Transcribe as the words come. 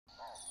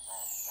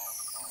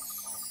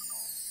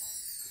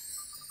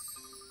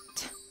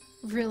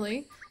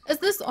Really? Is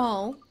this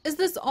all? Is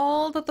this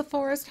all that the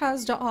forest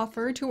has to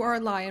offer to our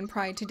lion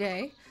pride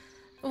today?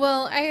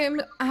 Well, I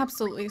am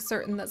absolutely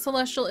certain that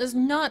Celestial is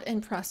not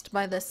impressed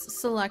by this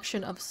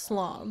selection of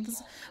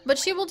sloths, but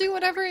she will do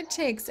whatever it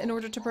takes in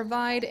order to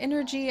provide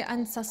energy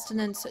and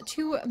sustenance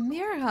to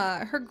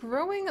Mira, her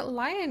growing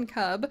lion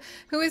cub,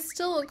 who is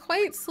still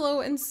quite slow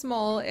and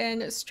small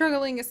and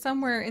struggling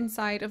somewhere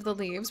inside of the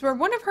leaves, where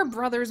one of her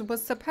brothers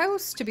was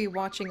supposed to be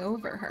watching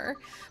over her.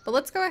 But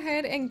let's go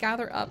ahead and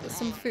gather up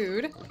some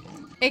food,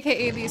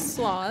 aka these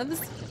sloths.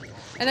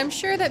 And I'm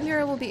sure that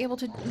Mira will be able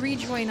to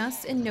rejoin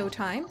us in no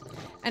time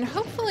and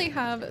hopefully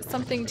have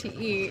something to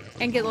eat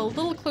and get a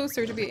little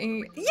closer to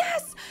being...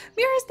 Yes!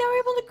 Mira's now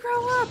able to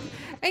grow up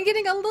and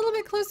getting a little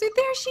bit closer.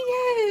 There she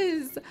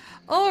is!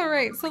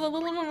 Alright, so the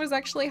little one was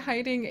actually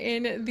hiding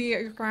in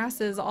the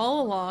grasses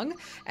all along,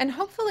 and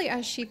hopefully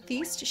as she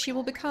feasts, she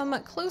will become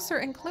closer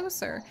and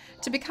closer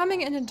to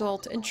becoming an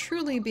adult and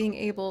truly being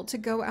able to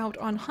go out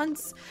on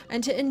hunts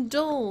and to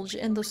indulge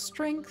in the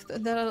strength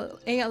that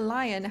a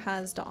lion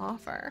has to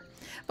offer.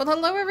 But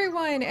hello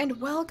everyone, and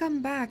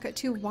welcome back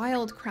to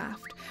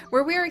WildCraft,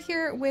 where we are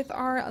here with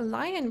our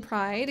lion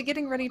pride,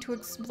 getting ready to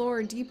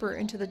explore deeper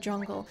into the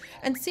jungle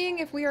and seeing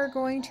if we are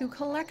going to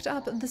collect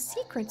up the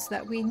secrets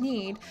that we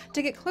need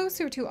to get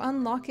closer to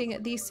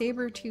unlocking the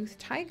saber-toothed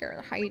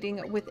tiger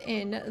hiding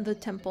within the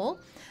temple.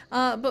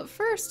 But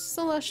first,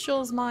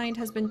 Celestial's mind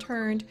has been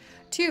turned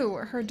to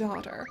her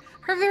daughter.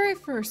 Her very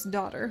first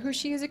daughter, who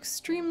she is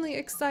extremely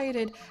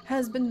excited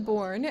has been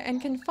born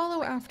and can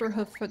follow after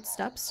her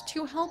footsteps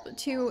to help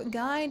to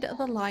guide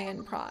the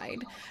lion pride,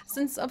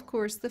 since of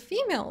course the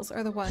females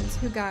are the ones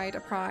who guide a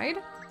pride.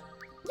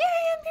 Yay,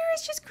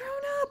 Amira's just grown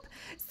up!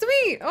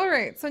 Sweet!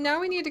 Alright, so now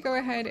we need to go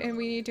ahead and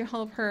we need to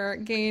help her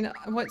gain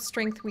what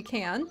strength we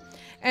can.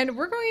 And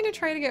we're going to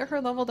try to get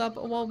her leveled up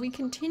while we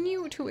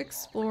continue to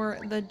explore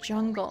the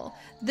jungle.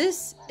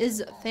 This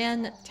is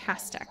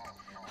fantastic.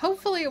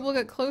 Hopefully it will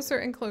get closer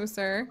and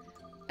closer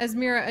as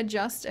Mira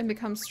adjusts and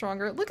becomes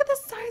stronger. Look at the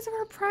size of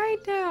our pride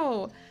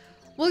now!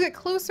 We'll get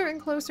closer and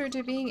closer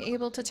to being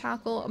able to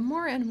tackle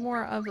more and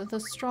more of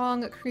the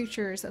strong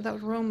creatures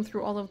that roam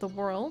through all of the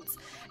worlds.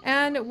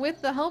 And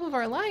with the help of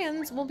our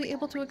lions, we'll be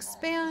able to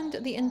expand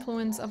the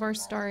influence of our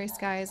Starry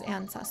Skies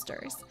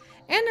ancestors.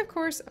 And of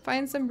course,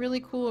 find some really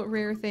cool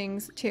rare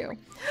things too.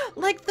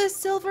 Like the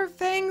silver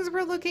fangs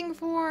we're looking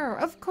for,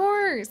 of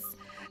course!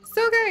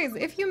 So guys,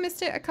 if you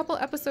missed it a couple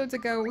episodes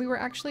ago, we were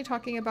actually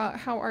talking about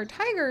how our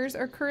tigers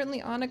are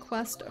currently on a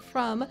quest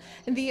from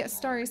the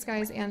Starry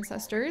Skies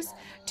ancestors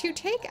to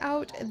take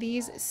out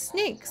these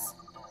snakes.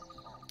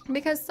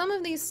 Because some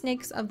of these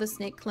snakes of the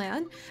snake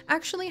clan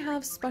actually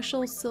have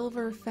special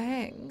silver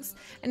fangs.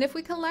 And if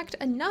we collect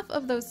enough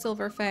of those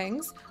silver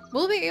fangs,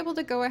 we'll be able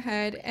to go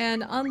ahead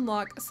and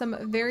unlock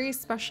some very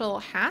special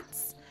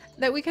hats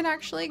that we can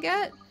actually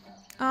get.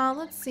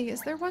 Let's see,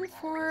 is there one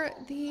for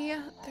the...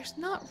 There's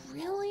not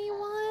really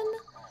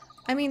one?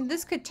 I mean,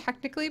 this could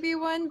technically be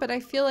one, but I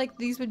feel like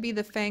these would be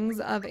the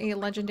fangs of a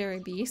legendary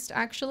beast,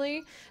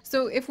 actually.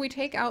 So if we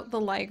take out the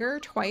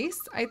liger twice,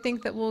 I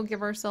think that we'll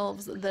give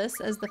ourselves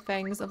this as the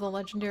fangs of the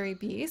legendary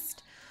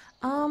beast.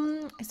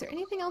 Is there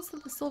anything else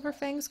that the silver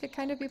fangs could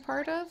kind of be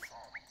part of?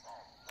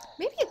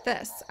 Maybe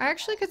this. I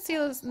actually could see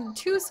those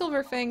 2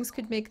 silver fangs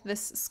could make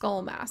this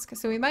skull mask.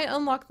 So we might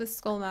unlock this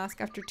skull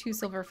mask after 2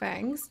 silver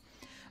fangs.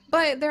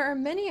 But there are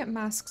many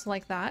masks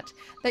like that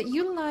that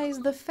utilize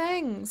the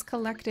fangs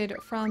collected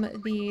from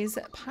these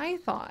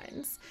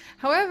pythons.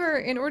 However,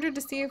 in order to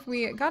see if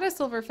we got a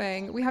silver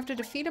fang, we have to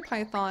defeat a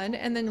python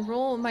and then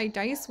roll my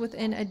dice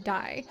within a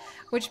die,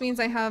 which means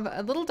I have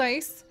a little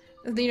dice,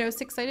 you know,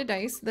 6-sided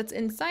dice that's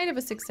inside of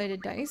a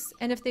 6-sided dice,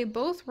 and if they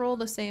both roll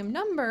the same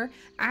number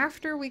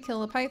after we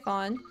kill a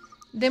python,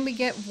 then we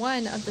get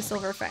 1 of the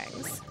silver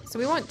fangs. So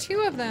we want 2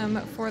 of them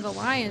for the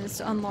lions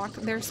to unlock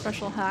their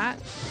special hat.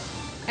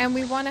 And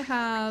we want to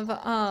have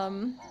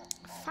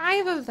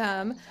 5 of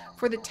them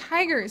for the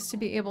tigers to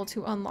be able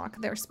to unlock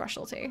their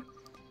specialty.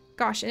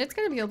 Gosh, and it's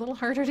going to be a little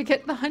harder to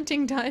get the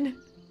hunting done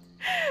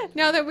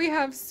now that we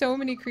have so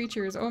many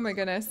creatures. Oh my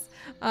goodness.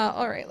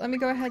 Alright, let me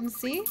go ahead and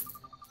see.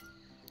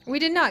 We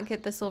did not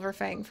get the silver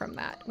fang from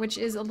that, which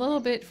is a little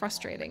bit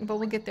frustrating, but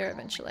we'll get there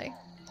eventually.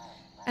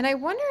 And I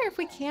wonder if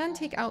we can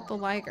take out the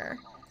liger.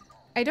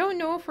 I don't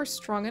know if we're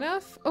strong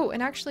enough. Oh,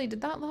 and actually,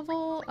 did that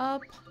level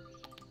up...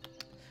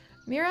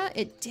 Mira?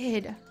 It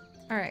did.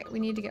 Alright, we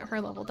need to get her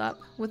leveled up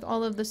with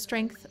all of the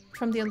strength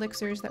from the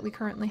elixirs that we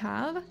currently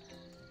have.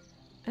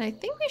 And I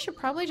think we should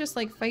probably just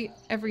like fight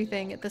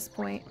everything at this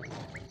point.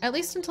 At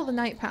least until the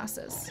night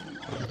passes.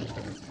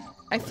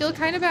 I feel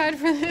kind of bad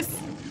for this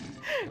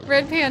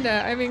red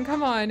panda. I mean,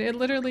 come on. It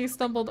literally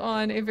stumbled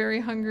on a very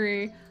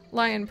hungry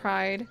lion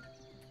pride.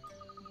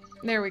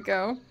 There we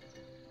go.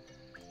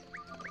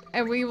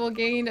 And we will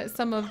gain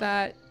some of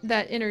that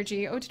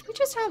energy. Oh, did we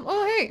just have...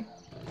 Oh, hey!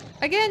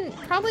 Again,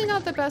 probably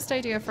not the best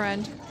idea,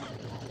 friend.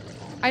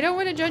 I don't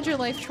want to judge your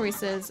life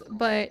choices,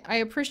 but I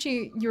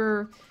appreciate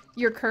your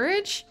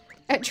courage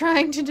at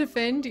trying to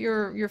defend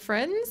your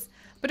friends.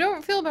 But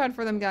don't feel bad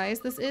for them, guys.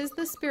 This is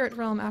the spirit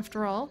realm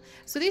after all.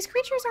 So these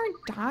creatures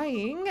aren't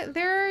dying.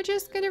 They're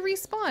just gonna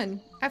respawn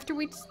after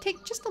we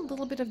take just a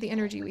little bit of the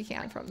energy we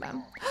can from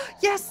them.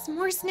 Yes,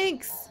 more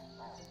snakes.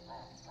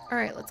 All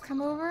right, let's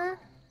come over.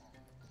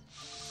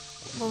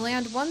 We'll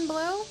land one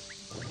blow.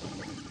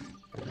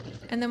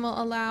 And then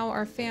we'll allow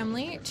our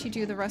family to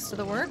do the rest of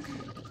the work.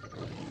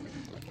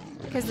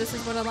 Because this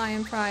is what a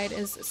lion pride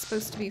is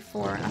supposed to be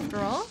for after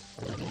all.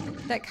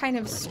 That kind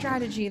of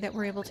strategy that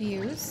we're able to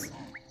use.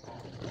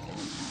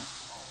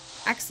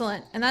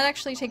 Excellent. And that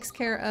actually takes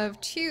care of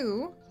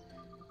 2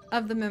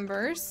 of the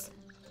members.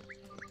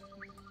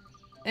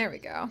 There we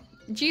go.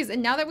 Geez,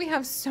 and now that we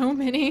have so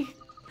many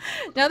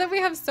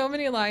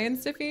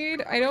lions to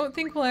feed, I don't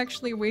think we'll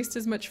actually waste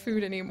as much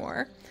food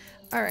anymore.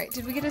 All right,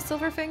 did we get a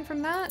silver fang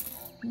from that?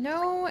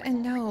 No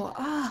and no.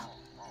 Ah,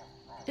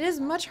 it is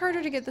much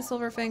harder to get the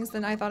silver fangs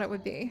than I thought it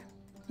would be.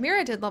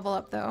 Mira did level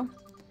up though,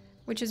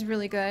 which is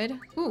really good.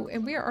 Ooh,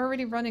 and we are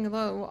already running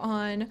low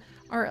on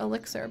our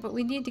elixir, but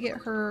we need to get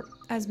her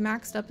as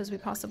maxed up as we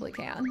possibly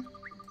can.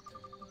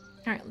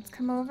 All right, let's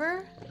come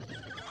over.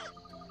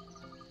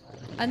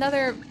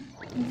 Another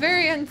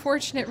very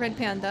unfortunate red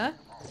panda.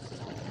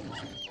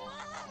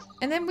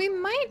 And then we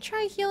might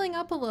try healing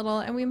up a little,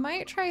 and we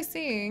might try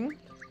seeing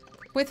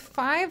with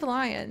 5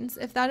 lions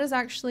if that is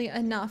actually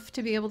enough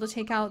to be able to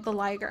take out the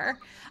liger.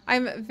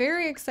 I'm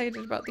very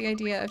excited about the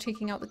idea of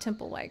taking out the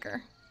temple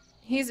liger.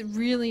 He's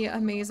really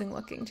amazing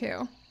looking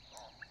too.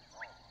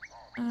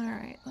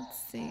 Alright,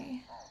 let's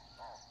see.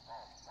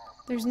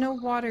 There's no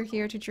water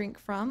here to drink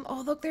from.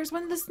 Oh, look, there's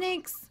one of the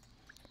snakes!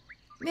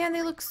 Man,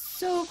 they look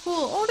so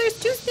cool. Oh, there's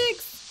 2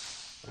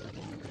 snakes!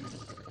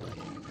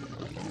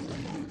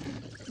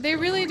 They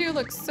really do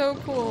look so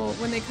cool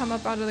when they come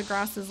up out of the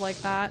grasses like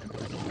that.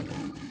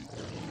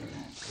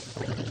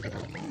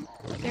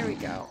 There we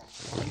go.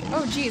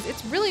 Oh, geez,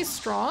 it's really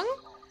strong.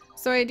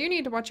 So I do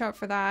need to watch out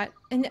for that.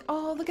 And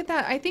oh, look at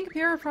that. I think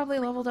Mira probably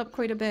leveled up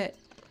quite a bit.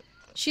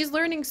 She's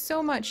learning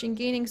so much and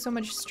gaining so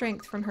much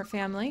strength from her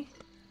family.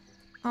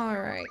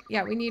 Alright,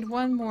 yeah, we need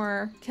one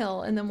more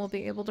kill and then we'll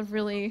be able to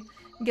really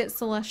get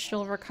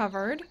Celestial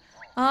recovered.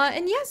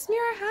 And yes,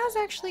 Mira has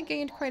actually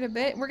gained quite a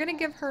bit. We're gonna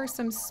give her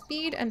some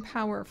speed and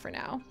power for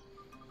now.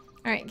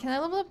 Alright, can I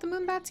level up the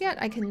moonbats yet?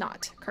 I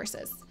cannot.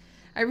 Curses.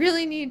 I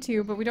really need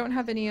to, but we don't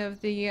have any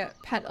of the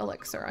pet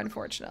elixir,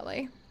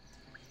 unfortunately.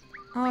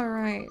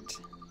 Alright,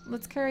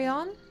 let's carry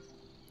on.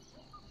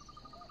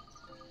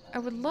 I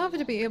would love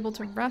to be able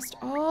to rest.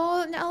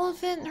 Oh, an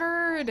elephant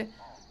herd!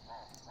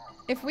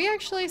 If we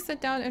actually sit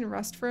down and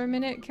rest for a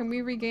minute, can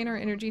we regain our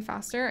energy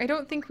faster? I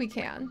don't think we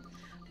can.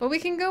 But we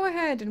can go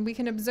ahead and we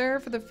can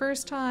observe for the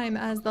first time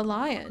as the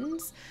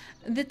lions,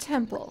 the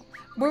temple,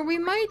 where we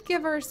might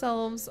give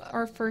ourselves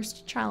our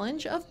first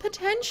challenge of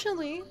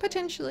potentially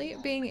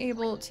being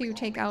able to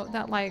take out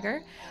that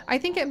liger. I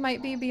think it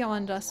might be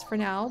beyond us for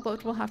now,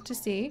 but we'll have to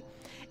see.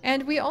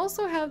 And we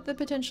also have the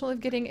potential of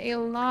getting a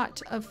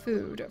lot of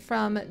food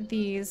from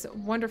these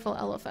wonderful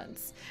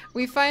elephants.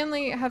 We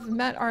finally have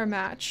met our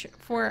match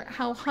for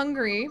how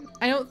hungry.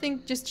 I don't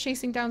think just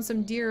chasing down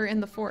some deer in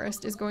the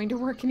forest is going to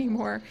work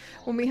anymore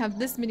when we have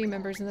this many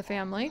members in the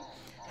family.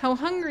 How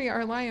hungry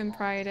our lion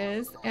pride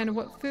is and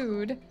what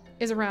food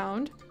is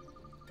around.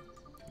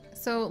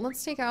 So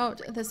let's take out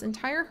this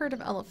entire herd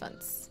of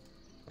elephants.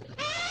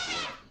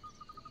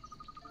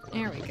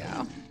 There we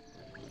go.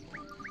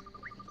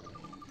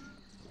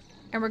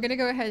 And we're gonna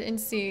go ahead and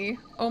see.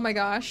 Oh my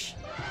gosh.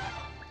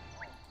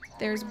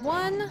 There's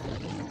one.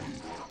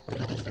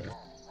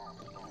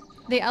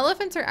 The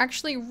elephants are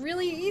actually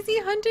really easy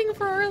hunting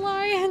for our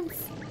lions.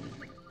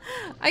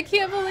 I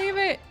can't believe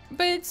it,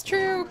 but it's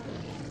true.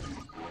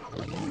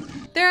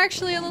 They're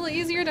actually a little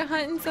easier to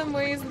hunt in some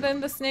ways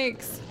than the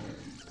snakes.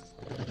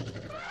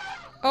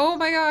 Oh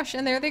my gosh,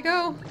 and there they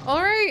go.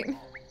 All right.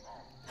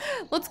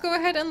 Let's go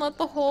ahead and let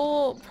the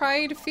whole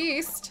pride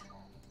feast.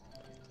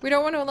 We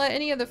don't want to let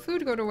any of the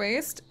food go to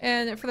waste,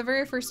 and for the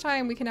very first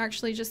time we can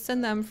actually just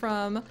send them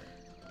from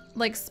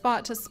like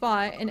spot to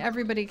spot and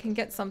everybody can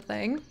get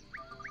something.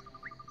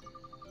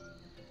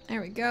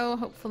 There we go,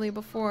 hopefully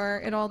before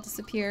it all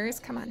disappears.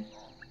 Come on,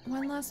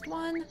 one last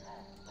one.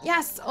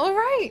 Yes, all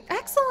right,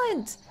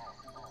 excellent.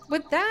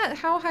 With that,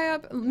 how high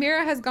up?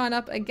 Mira has gone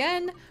up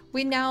again.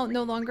 We now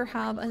no longer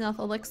have enough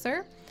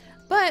elixir,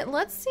 but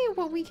let's see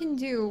what we can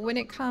do when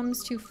it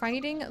comes to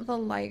fighting the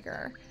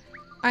liger.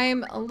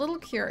 I'm a little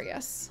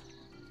curious.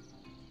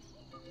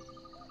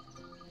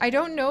 I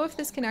don't know if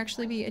this can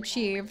actually be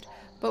achieved,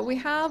 but we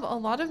have a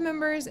lot of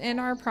members in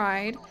our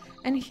pride,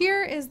 and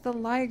here is the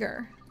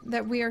liger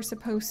that we are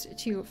supposed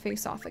to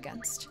face off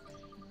against.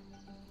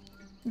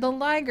 The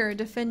liger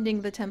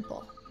defending the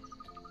temple.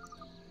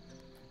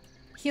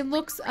 He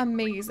looks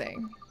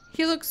amazing.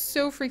 He looks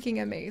so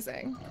freaking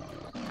amazing.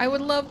 I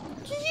would love...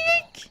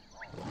 Yeek!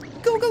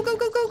 Go, go, go,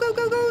 go, go, go,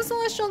 go, go,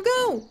 Celestial,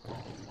 go!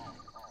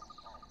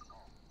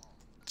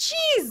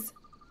 Jeez!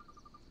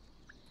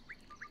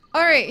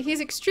 Alright,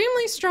 he's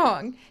extremely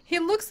strong. He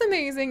looks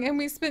amazing, and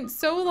we spent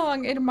so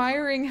long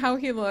admiring how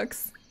he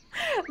looks.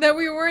 that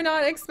we were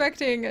not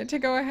expecting to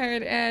go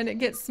ahead and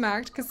get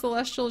smacked because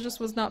Celestial just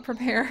was not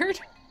prepared.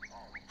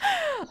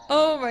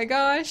 Oh my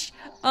gosh.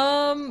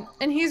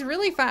 And he's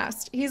really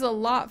fast. He's a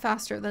lot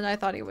faster than I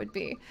thought he would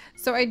be.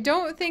 So I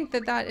don't think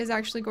that that is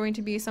actually going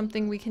to be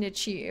something we can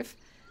achieve.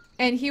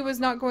 And he was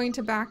not going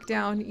to back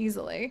down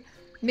easily.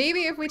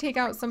 Maybe if we take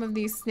out some of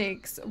these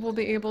snakes, we'll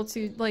be able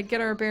to like get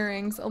our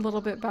bearings a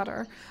little bit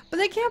better. But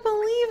I can't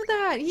believe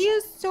that! He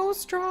is so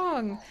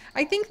strong!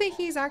 I think that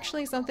he's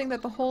actually something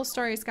that the whole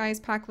Starry Skies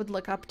pack would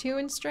look up to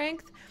in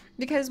strength,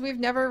 because we've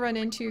never run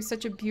into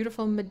such a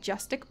beautiful,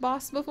 majestic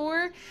boss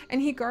before,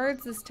 and he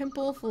guards this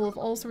temple full of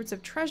all sorts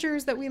of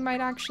treasures that we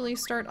might actually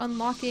start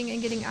unlocking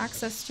and getting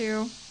access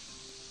to.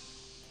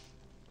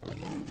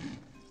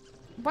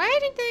 Why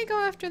did they go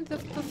after the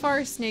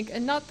far snake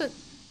and not the...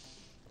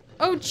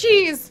 Oh,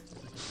 jeez!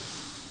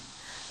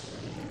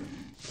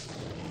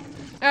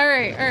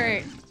 Alright,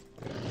 alright.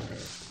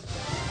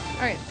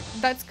 Alright,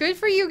 that's good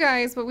for you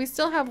guys, but we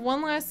still have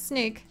one last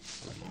snake.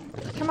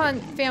 Come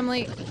on,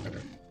 family.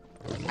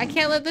 I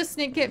can't let this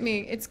snake get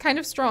me. It's kind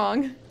of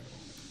strong.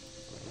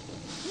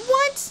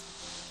 What?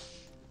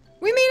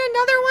 We made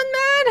another one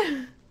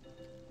mad?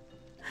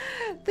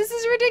 This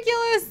is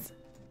ridiculous.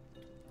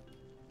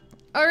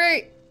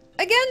 Alright.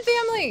 Again,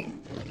 family.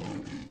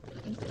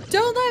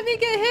 Don't let me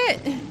get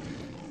hit.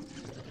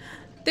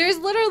 There's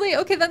literally,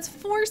 okay, that's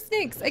 4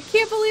 snakes. I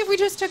can't believe we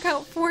just took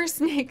out 4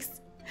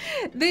 snakes.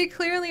 They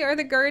clearly are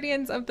the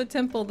guardians of the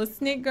temple. The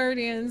snake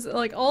guardians,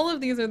 like all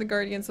of these are the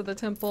guardians of the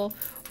temple.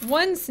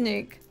 1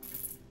 snake,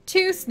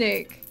 2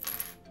 snake,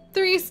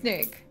 3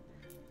 snake,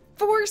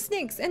 4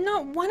 snakes, and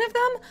not one of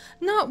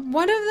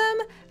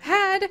them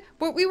had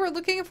what we were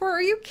looking for.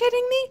 Are you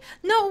kidding me?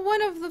 Not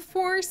one of the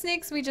 4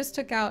 snakes we just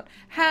took out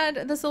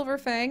had the silver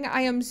fang. I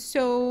am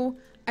so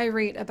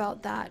irate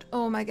about that.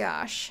 Oh my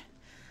gosh.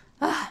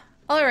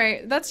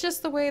 Alright, that's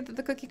just the way that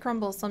the cookie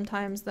crumbles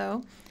sometimes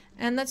though.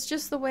 And that's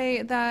just the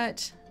way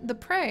that the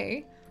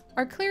prey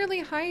are clearly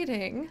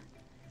hiding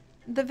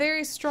the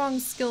very strong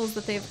skills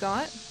that they've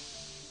got.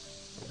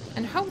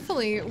 And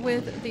hopefully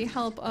with the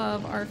help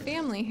of our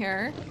family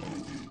here,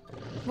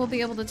 we'll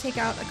be able to take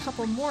out a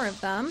couple more of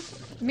them.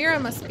 Mira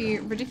must be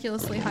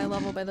ridiculously high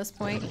level by this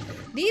point.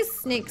 These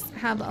snakes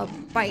have a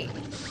bite.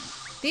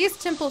 These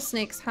temple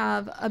snakes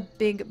have a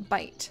big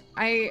bite.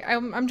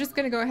 I'm just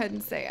gonna go ahead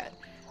and say it.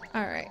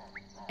 Alright.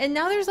 And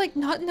now there's like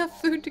not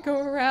enough food to go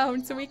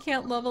around, so we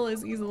can't level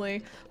as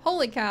easily.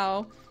 Holy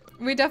cow.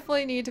 We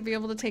definitely need to be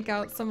able to take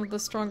out some of the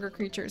stronger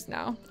creatures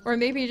now. Or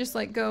maybe just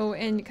like go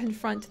and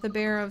confront the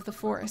bear of the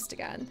forest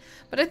again.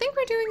 But I think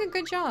we're doing a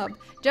good job.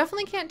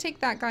 Definitely can't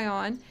take that guy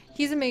on.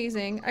 He's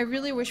amazing. I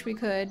really wish we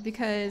could,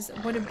 because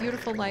what a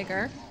beautiful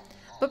liger.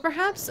 But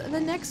perhaps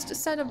the next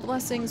set of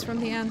blessings from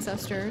the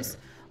ancestors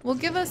will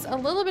give us a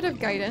little bit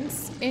of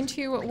guidance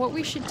into what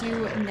we should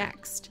do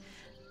next.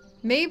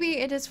 Maybe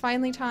it is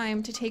finally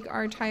time to take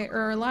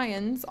our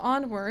lions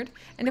onward,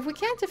 and if we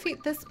can't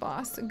defeat this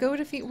boss, go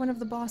defeat one of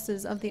the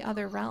bosses of the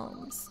other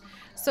realms.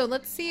 So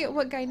let's see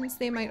what guidance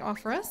they might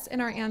offer us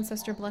in our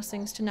ancestor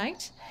blessings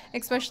tonight,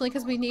 especially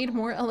because we need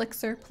more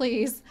elixir,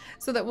 please,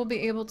 so that we'll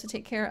be able to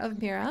take care of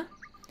Mira.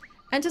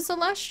 And to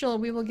Celestial,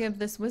 we will give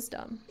this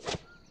wisdom.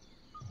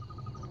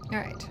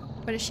 Alright,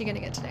 what is she gonna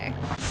get today?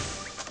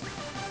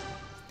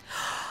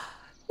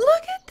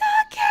 Look at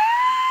that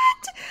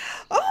cat!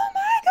 Oh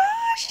my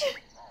gosh!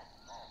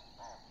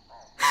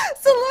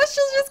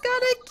 Celestial just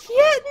got a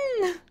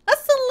kitten! A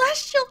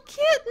celestial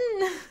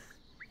kitten!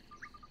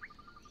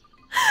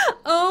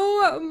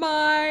 Oh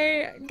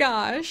my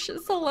gosh.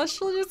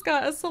 Celestial just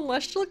got a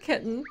celestial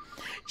kitten.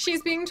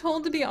 She's being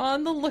told to be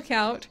on the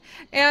lookout,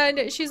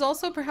 and she's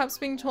also perhaps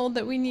being told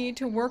that we need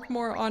to work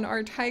more on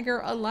our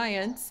tiger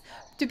alliance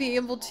to be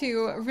able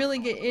to really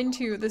get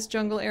into this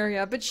jungle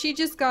area. But she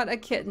just got a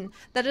kitten.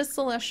 That is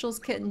Celestial's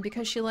kitten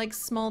because she likes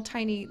small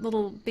tiny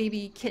little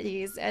baby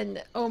kitties,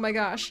 and oh my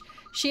gosh,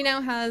 she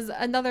now has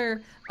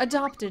another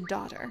adopted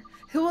daughter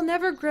who will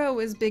never grow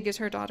as big as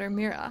her daughter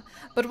Mira,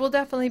 but will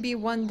definitely be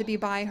one to be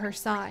by her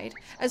side,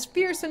 as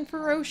fierce and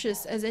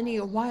ferocious as any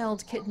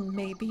wild kitten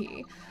may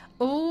be.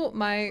 Oh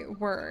my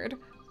word.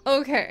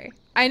 Okay,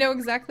 I know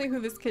exactly who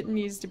this kitten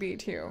needs to be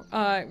too.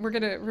 We're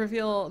gonna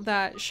reveal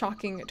that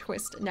shocking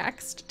twist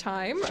next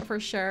time, for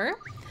sure.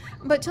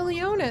 But to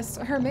Leonis,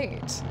 her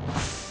mate.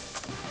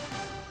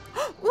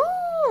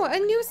 Ooh, a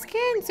new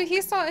skin! So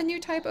he saw a new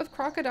type of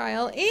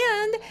crocodile,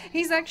 and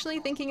he's actually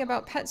thinking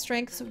about pet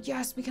strength, so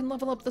yes, we can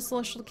level up the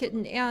celestial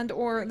kitten and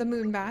or the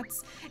moon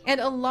bats. And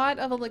a lot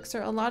of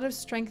elixir, a lot of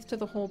strength to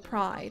the whole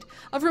pride.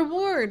 A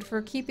reward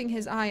for keeping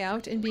his eye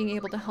out and being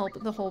able to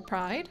help the whole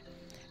pride.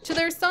 To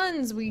their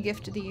sons, we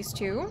gift these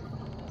two.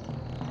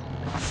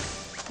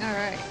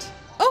 Alright.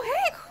 Oh,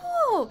 hey,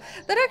 cool!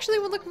 That actually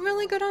would look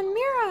really good on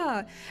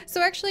Mira!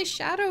 So actually,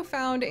 Shadow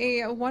found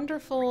a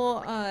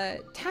wonderful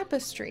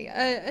tapestry,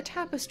 a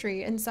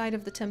tapestry inside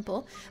of the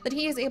temple that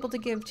he is able to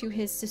give to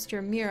his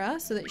sister Mira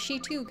so that she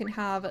too can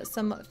have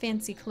some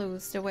fancy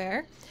clothes to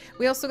wear.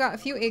 We also got a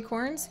few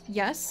acorns,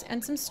 yes,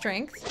 and some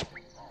strength.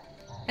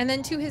 And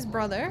then to his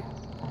brother,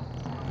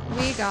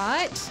 we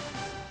got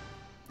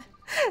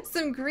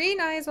Some green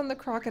eyes on the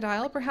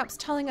crocodile, perhaps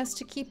telling us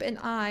to keep an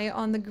eye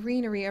on the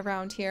greenery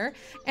around here.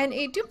 And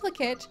a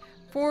duplicate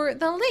for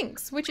the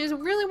lynx, which is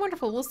really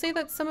wonderful. We'll say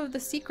that's some of the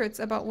secrets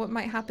about what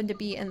might happen to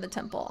be in the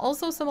temple.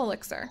 Also some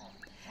elixir.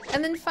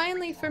 And then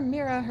finally for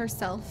Mira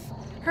herself,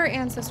 her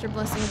ancestor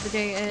blessing of the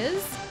day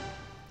is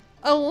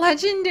a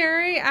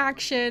legendary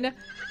action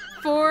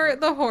for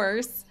the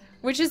horse,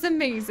 which is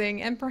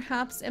amazing and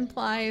perhaps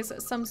implies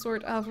some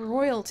sort of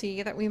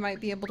royalty that we might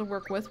be able to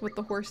work with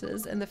the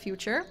horses in the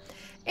future.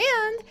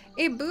 And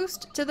a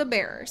boost to the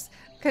bears,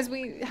 because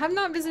we have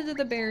not visited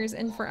the bears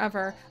in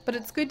forever, but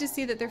it's good to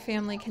see that their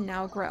family can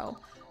now grow.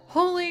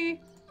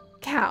 Holy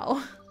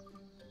cow.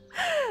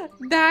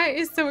 That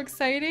is so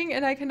exciting,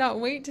 and I cannot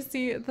wait to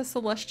see the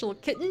celestial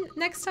kitten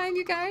next time,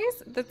 you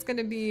guys. That's going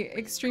to be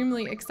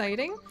extremely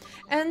exciting.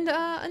 And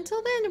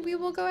until then, we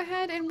will go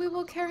ahead and we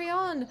will carry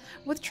on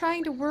with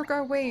trying to work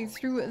our way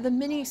through the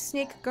mini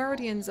snake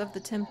guardians of the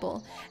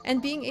temple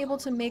and being able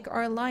to make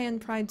our lion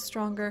pride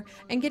stronger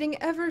and getting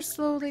ever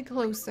slowly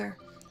closer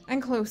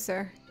and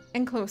closer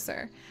and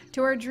closer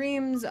to our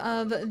dreams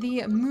of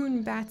the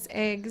moon bat's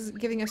eggs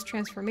giving us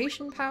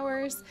transformation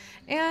powers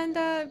and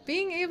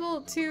being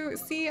able to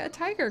see a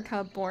tiger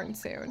cub born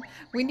soon.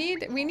 We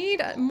need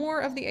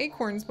more of the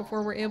acorns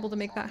before we're able to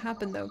make that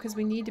happen though, because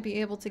we need to be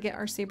able to get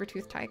our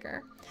saber-toothed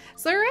tiger.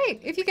 So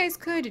alright, if you guys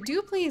could,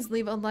 do please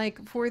leave a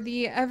like for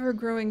the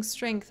ever-growing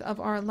strength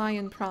of our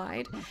lion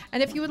pride.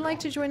 And if you would like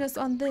to join us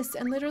on this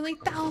and literally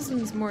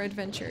thousands more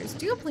adventures,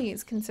 do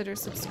please consider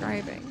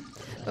subscribing.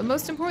 But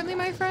most importantly,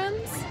 my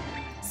friends,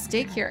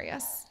 stay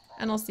curious,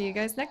 and I'll see you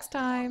guys next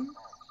time.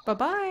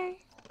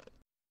 Bye-bye!